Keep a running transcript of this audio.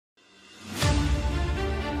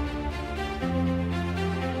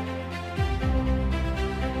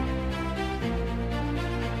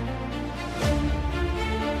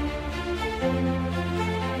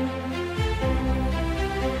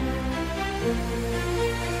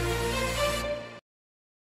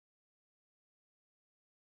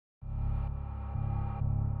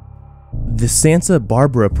The Santa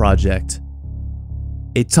Barbara Project,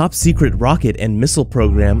 a top-secret rocket and missile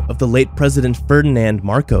program of the late President Ferdinand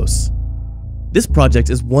Marcos. This project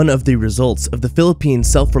is one of the results of the Philippine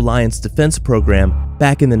Self-Reliance Defense Program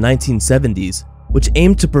back in the 1970s, which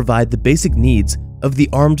aimed to provide the basic needs of the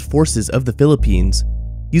armed forces of the Philippines,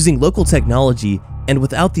 using local technology and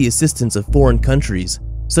without the assistance of foreign countries,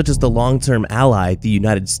 such as the long-term ally, the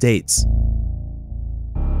United States.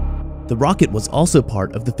 The rocket was also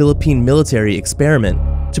part of the Philippine military experiment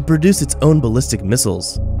to produce its own ballistic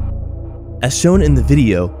missiles. As shown in the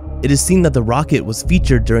video, it is seen that the rocket was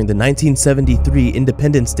featured during the 1973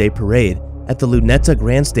 Independence Day parade at the Luneta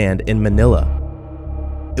Grandstand in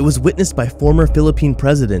Manila. It was witnessed by former Philippine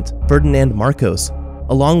President Ferdinand Marcos,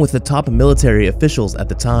 along with the top military officials at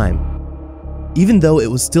the time. Even though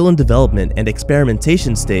it was still in development and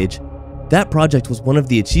experimentation stage, that project was one of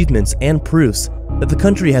the achievements and proofs that the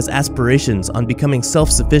country has aspirations on becoming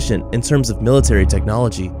self-sufficient in terms of military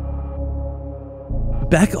technology.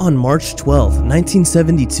 Back on March 12,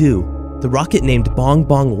 1972, the rocket named Bong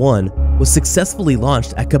Bong 1 was successfully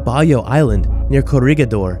launched at Caballo Island near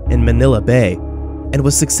Corregidor in Manila Bay and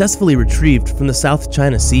was successfully retrieved from the South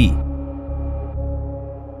China Sea.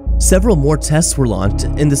 Several more tests were launched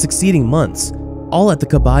in the succeeding months, all at the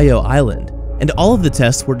Caballo Island, and all of the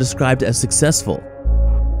tests were described as successful.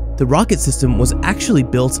 The rocket system was actually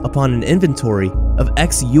built upon an inventory of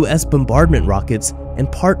ex-US bombardment rockets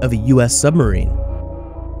and part of a US submarine.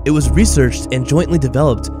 It was researched and jointly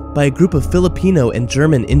developed by a group of Filipino and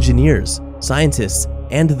German engineers, scientists,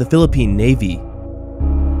 and the Philippine Navy.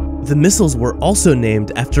 The missiles were also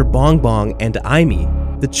named after Bong Bong and Aimee,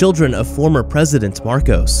 the children of former President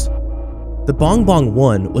Marcos. The Bong Bong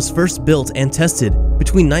 1 was first built and tested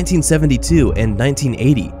between 1972 and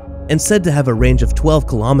 1980 and said to have a range of 12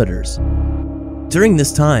 kilometers. During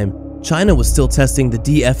this time, China was still testing the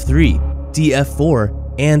DF-3,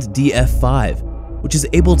 DF-4, and DF-5, which is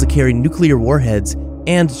able to carry nuclear warheads,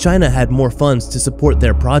 and China had more funds to support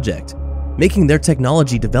their project, making their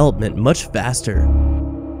technology development much faster.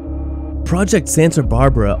 Project Santa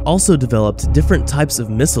Barbara also developed different types of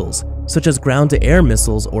missiles, such as ground-to-air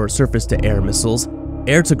missiles or surface-to-air missiles,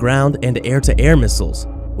 air-to-ground and air-to-air missiles,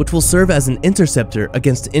 which will serve as an interceptor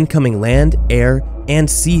against incoming land, air, and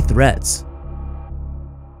sea threats.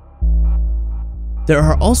 There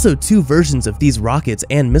are also two versions of these rockets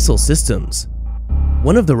and missile systems.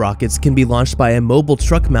 One of the rockets can be launched by a mobile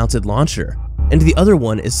truck-mounted launcher, and the other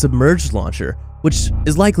one is submerged launcher, which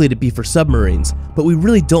is likely to be for submarines, but we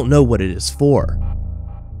really don't know what it is for.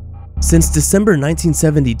 Since December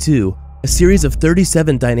 1972, a series of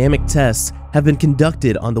 37 dynamic tests have been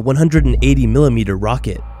conducted on the 180mm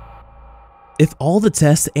rocket. If all the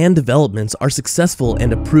tests and developments are successful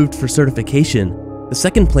and approved for certification, the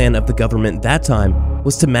second plan of the government that time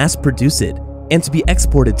was to mass produce it and to be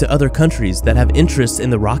exported to other countries that have interests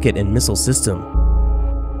in the rocket and missile system.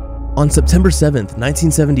 On September 7,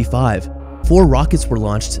 1975, 4 rockets were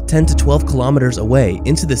launched 10 to 12 kilometers away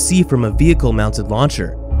into the sea from a vehicle-mounted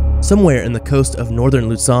launcher, somewhere in the coast of northern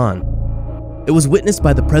Luzon. It was witnessed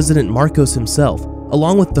by the President Marcos himself,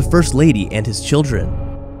 along with the First Lady and his children.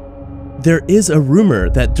 There is a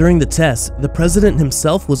rumor that during the test, the President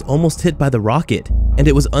himself was almost hit by the rocket, and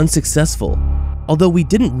it was unsuccessful, although we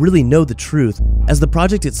didn't really know the truth, as the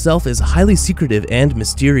project itself is highly secretive and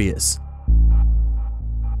mysterious.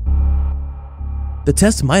 The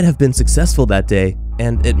test might have been successful that day,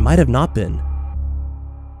 and it might have not been.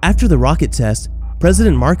 After the rocket test,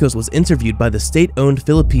 President Marcos was interviewed by the state-owned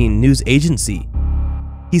Philippine news agency.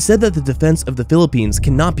 He said that the defense of the Philippines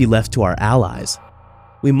cannot be left to our allies.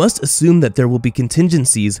 We must assume that there will be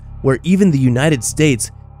contingencies where even the United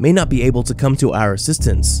States may not be able to come to our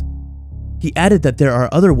assistance. He added that there are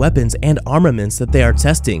other weapons and armaments that they are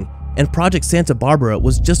testing, and Project Santa Barbara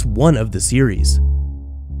was just one of the series.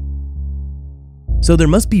 So there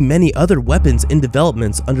must be many other weapons in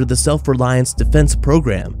developments under the Self-Reliance Defense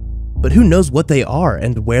Program, but who knows what they are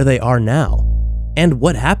and where they are now, and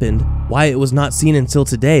what happened, why it was not seen until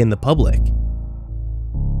today in the public.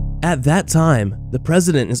 At that time, the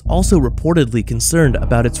president is also reportedly concerned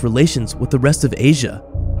about its relations with the rest of Asia,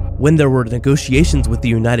 when there were negotiations with the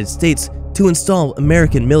United States to install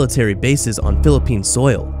American military bases on Philippine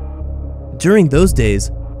soil. During those days,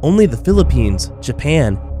 only the Philippines,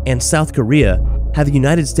 Japan, and South Korea had the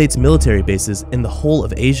United States military bases in the whole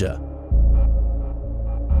of Asia.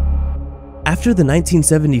 After the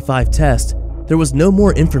 1975 test, there was no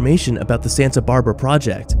more information about the Santa Barbara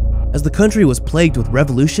project, as the country was plagued with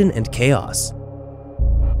revolution and chaos.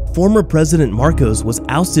 Former President Marcos was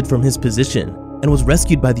ousted from his position and was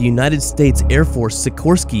rescued by the United States Air Force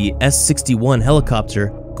Sikorsky S-61 helicopter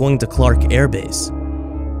going to Clark Air Base.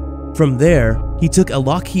 From there, he took a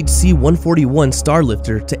Lockheed C-141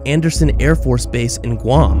 Starlifter to Anderson Air Force Base in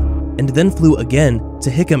Guam, and then flew again to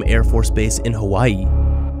Hickam Air Force Base in Hawaii.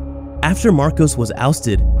 After Marcos was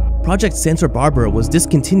ousted, Project Santa Barbara was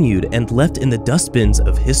discontinued and left in the dustbins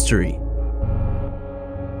of history.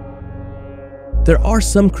 There are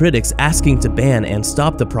some critics asking to ban and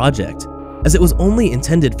stop the project, as it was only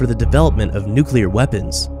intended for the development of nuclear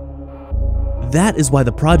weapons. That is why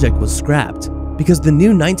the project was scrapped, because the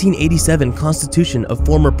new 1987 Constitution of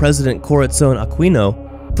former President Corazon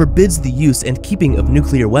Aquino forbids the use and keeping of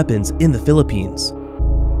nuclear weapons in the Philippines.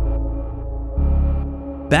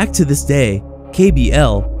 Back to this day,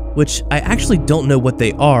 KBL, which I actually don't know what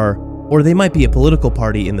they are, or they might be a political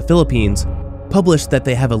party in the Philippines, published that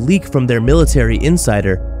they have a leak from their military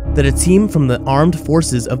insider that a team from the Armed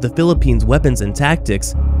Forces of the Philippines Weapons and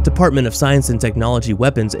Tactics, Department of Science and Technology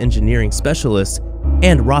Weapons Engineering Specialists,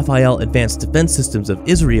 and Rafael Advanced Defense Systems of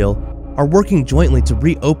Israel are working jointly to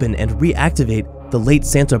reopen and reactivate the late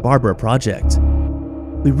Santa Barbara project.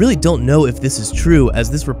 We really don't know if this is true, as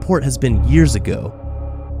this report has been years ago.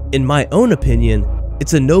 In my own opinion,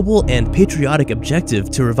 it's a noble and patriotic objective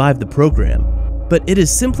to revive the program, but it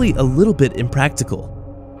is simply a little bit impractical.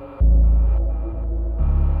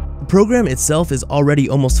 The program itself is already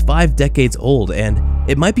almost 5 decades old, and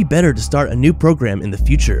it might be better to start a new program in the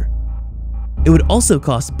future. It would also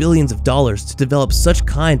cost billions of dollars to develop such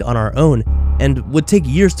kind on our own, and would take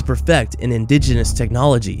years to perfect an indigenous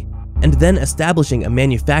technology, and then establishing a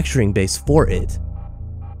manufacturing base for it.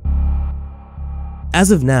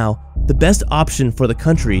 As of now, the best option for the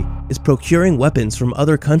country is procuring weapons from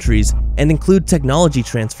other countries and include technology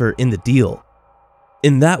transfer in the deal.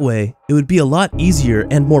 In that way, it would be a lot easier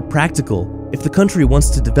and more practical if the country wants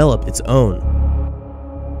to develop its own.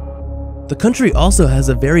 The country also has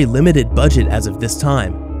a very limited budget as of this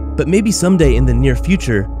time, but maybe someday in the near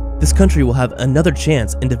future, this country will have another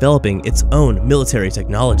chance in developing its own military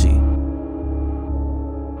technology.